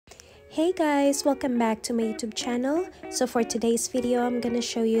Hey guys, welcome back to my YouTube channel. So for today's video, I'm gonna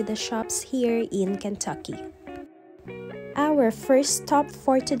show you the shops here in Kentucky. Our first stop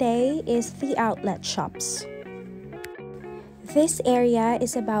for today is the outlet shops. This area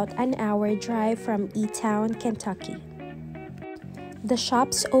is about an hour drive from E-Town, Kentucky. The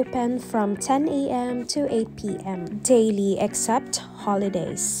shops open from 10 a.m. to 8 p.m. daily except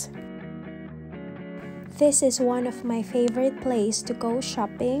holidays. This is one of my favorite places to go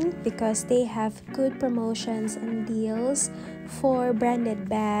shopping because they have good promotions and deals for branded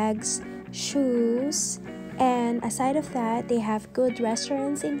bags, shoes, and aside of that, they have good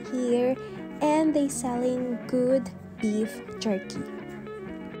restaurants in here and they selling good beef jerky.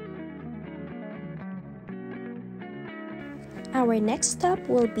 Our next stop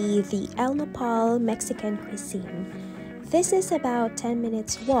will be the El Nopal Mexican cuisine. This is about 10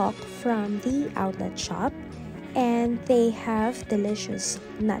 minutes walk from the outlet shop and they have delicious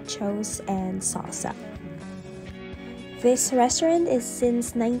nachos and salsa. This restaurant is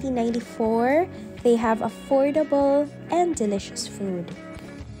since 1994. They have affordable and delicious food.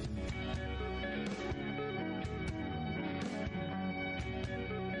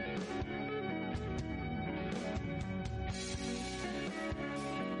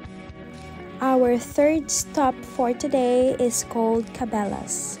 Our third stop for today is called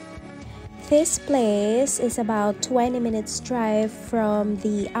Cabela's. This place is about 20 minutes drive from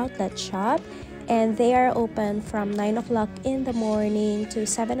the outlet shop and they are open from 9 o'clock in the morning to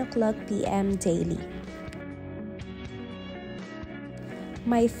 7 o'clock p.m. daily.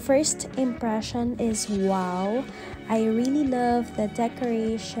 My first impression is wow! I really love the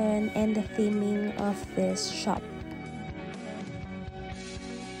decoration and the theming of this shop.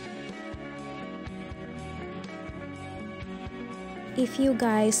 If you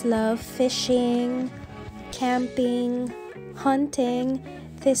guys love fishing, camping, hunting,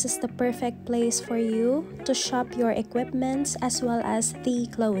 this is the perfect place for you to shop your equipment as well as the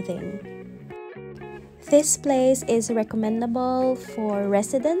clothing. This place is recommendable for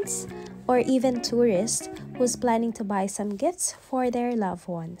residents or even tourists who's planning to buy some gifts for their loved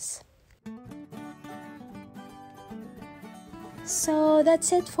ones. So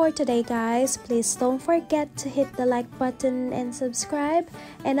that's it for today guys. Please don't forget to hit the like button and subscribe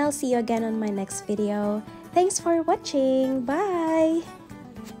and I'll see you again on my next video. Thanks for watching. Bye!